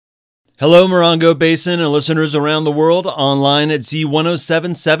Hello, Morongo Basin and listeners around the world, online at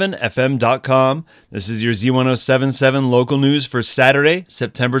Z107.7fm.com. This is your Z107.7 local news for Saturday,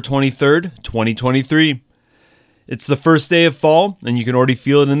 September 23rd, 2023. It's the first day of fall, and you can already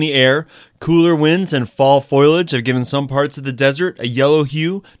feel it in the air. Cooler winds and fall foliage have given some parts of the desert a yellow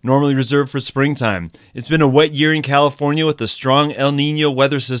hue, normally reserved for springtime. It's been a wet year in California with a strong El Niño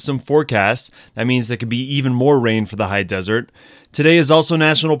weather system forecast. That means there could be even more rain for the high desert. Today is also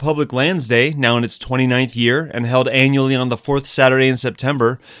National Public Lands Day, now in its 29th year, and held annually on the fourth Saturday in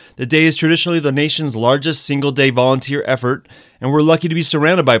September. The day is traditionally the nation's largest single-day volunteer effort, and we're lucky to be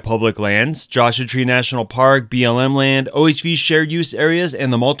surrounded by public lands, Joshua Tree National Park, BLM land, OHV shared use areas,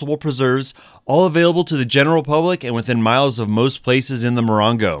 and the multiple preserves, all available to the general public and within miles of most places in the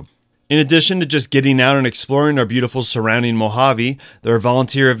Morongo. In addition to just getting out and exploring our beautiful surrounding Mojave, there are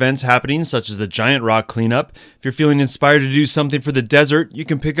volunteer events happening such as the Giant Rock Cleanup. If you're feeling inspired to do something for the desert, you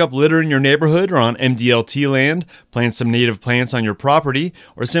can pick up litter in your neighborhood or on MDLT land, plant some native plants on your property,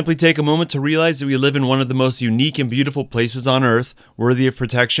 or simply take a moment to realize that we live in one of the most unique and beautiful places on Earth, worthy of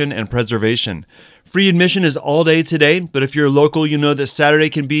protection and preservation. Free admission is all day today, but if you're local, you know that Saturday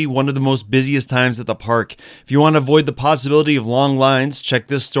can be one of the most busiest times at the park. If you want to avoid the possibility of long lines, check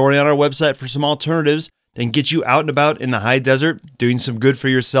this story on our website for some alternatives, then get you out and about in the high desert, doing some good for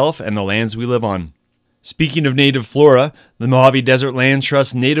yourself and the lands we live on. Speaking of native flora, the Mojave Desert Land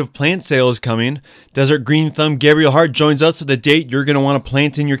Trust native plant sale is coming. Desert Green Thumb Gabriel Hart joins us with a date you're going to want to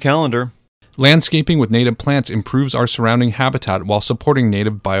plant in your calendar. Landscaping with native plants improves our surrounding habitat while supporting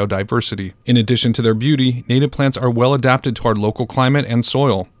native biodiversity. In addition to their beauty, native plants are well adapted to our local climate and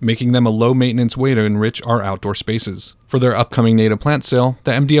soil, making them a low-maintenance way to enrich our outdoor spaces. For their upcoming native plant sale,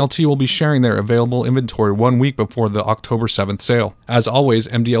 the MDLT will be sharing their available inventory 1 week before the October 7th sale. As always,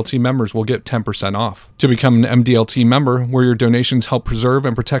 MDLT members will get 10% off. To become an MDLT member, where your donations help preserve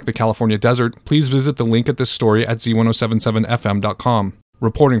and protect the California desert, please visit the link at this story at Z107.7fm.com.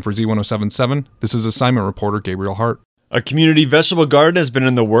 Reporting for Z107.7, this is assignment reporter Gabriel Hart. A community vegetable garden has been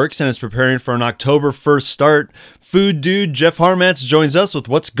in the works and is preparing for an October 1st start. Food dude Jeff Harmatz joins us with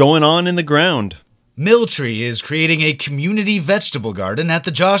what's going on in the ground. Milltree is creating a community vegetable garden at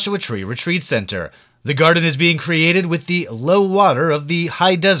the Joshua Tree Retreat Center. The garden is being created with the low water of the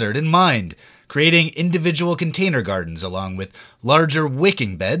high desert in mind, creating individual container gardens along with larger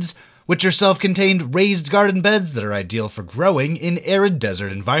wicking beds, which are self-contained raised garden beds that are ideal for growing in arid desert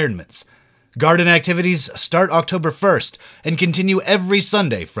environments. Garden activities start October 1st and continue every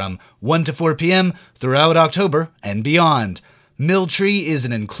Sunday from 1 to 4 p.m. throughout October and beyond. Milltree is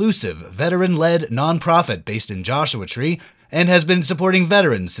an inclusive, veteran-led nonprofit based in Joshua Tree and has been supporting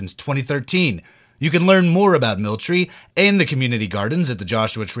veterans since 2013. You can learn more about Milltree and the community gardens at the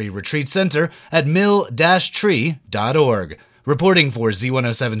Joshua Tree Retreat Center at mill-tree.org. Reporting for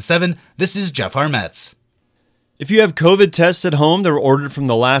Z107.7, this is Jeff Harmatz. If you have COVID tests at home that were ordered from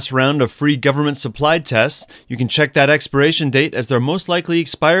the last round of free government-supplied tests, you can check that expiration date as they're most likely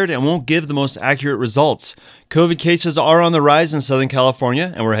expired and won't give the most accurate results. COVID cases are on the rise in Southern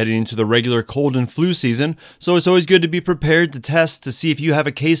California, and we're heading into the regular cold and flu season, so it's always good to be prepared to test to see if you have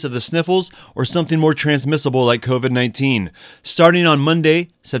a case of the sniffles or something more transmissible like COVID-19. Starting on Monday,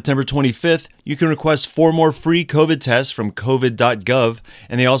 September 25th, you can request 4 more free COVID tests from covid.gov,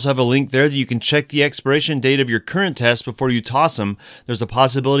 and they also have a link there that you can check the expiration date of your current test before you toss them. There's a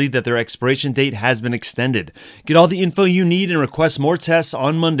possibility that their expiration date has been extended. Get all the info you need and request more tests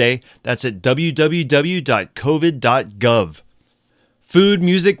on Monday. That's at www.covid.gov. Food,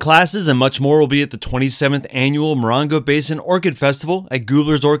 music, classes, and much more will be at the 27th Annual Morongo Basin Orchid Festival at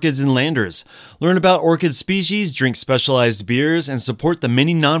Goobler's Orchids and Landers. Learn about orchid species, drink specialized beers, and support the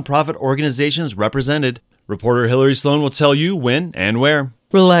many nonprofit organizations represented. Reporter Hillary Sloan will tell you when and where.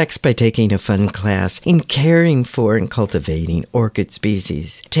 Relax by taking a fun class in caring for and cultivating orchid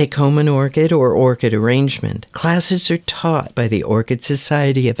species. Take home an orchid or orchid arrangement. Classes are taught by the Orchid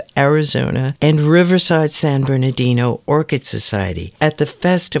Society of Arizona and Riverside San Bernardino Orchid Society at the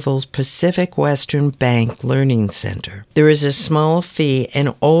festival's Pacific Western Bank Learning Center. There is a small fee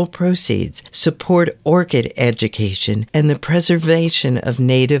and all proceeds support orchid education and the preservation of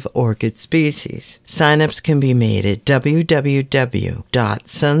native orchid species. Sign-ups can be made at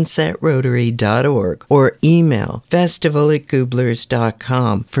www.sunsetrotary.org or email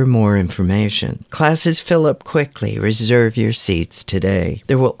festival@gooblers.com for more information. Classes fill up quickly. Reserve your seats today.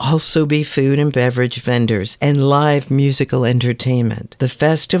 There will also be food and beverage vendors and live musical entertainment. The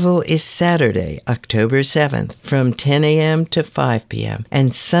festival is Saturday, October 7th from 10 a.m. to 5 p.m.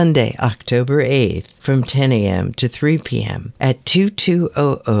 and Sunday, October 8th from 10 a.m. to 3 p.m. at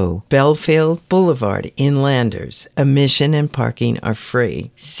 2200 Belfield Boulevard in Landers. Admission and parking are free.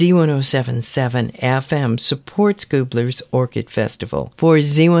 free. Z107.7 FM supports Goobler's Orchid Festival. For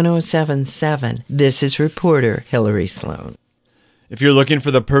Z107.7, this is reporter Hillary Sloan. If you're looking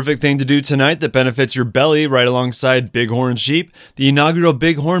for the perfect thing to do tonight that benefits your belly right alongside Bighorn Sheep, the inaugural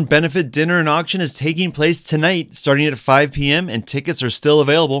Bighorn Benefit Dinner and Auction is taking place tonight starting at 5 p.m. and tickets are still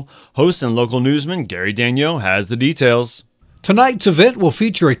available. Host and local newsman Gary Dagneau has the details. Tonight's event will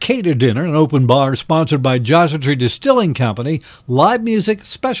feature a catered dinner, an open bar sponsored by Joshua Tree Distilling Company, live music,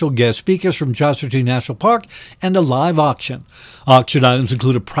 special guest speakers from Joshua Tree National Park, and a live auction. Auction items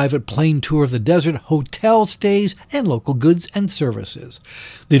include a private plane tour of the desert, hotel stays, and local goods and services.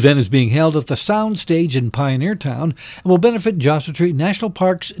 The event is being held at the Sound Stage in Pioneer Town and will benefit Joshua Tree National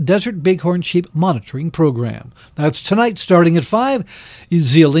Park's Desert Bighorn Sheep Monitoring Program. That's tonight starting at 5. You can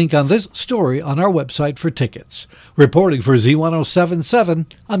see a link on this story on our website for tickets. Reporting for Z107.7,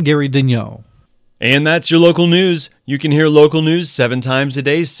 I'm Gary Dagneau. And that's your local news. You can hear local news 7 times a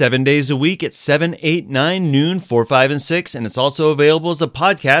day, 7 days a week at 7, 8, 9, noon, 4, 5, and 6. And it's also available as a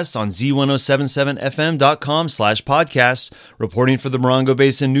podcast on Z1077FM.com/podcasts. Reporting for the Morongo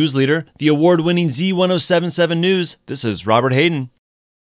Basin News Leader, the award-winning Z1077 News, this is Robert Hayden.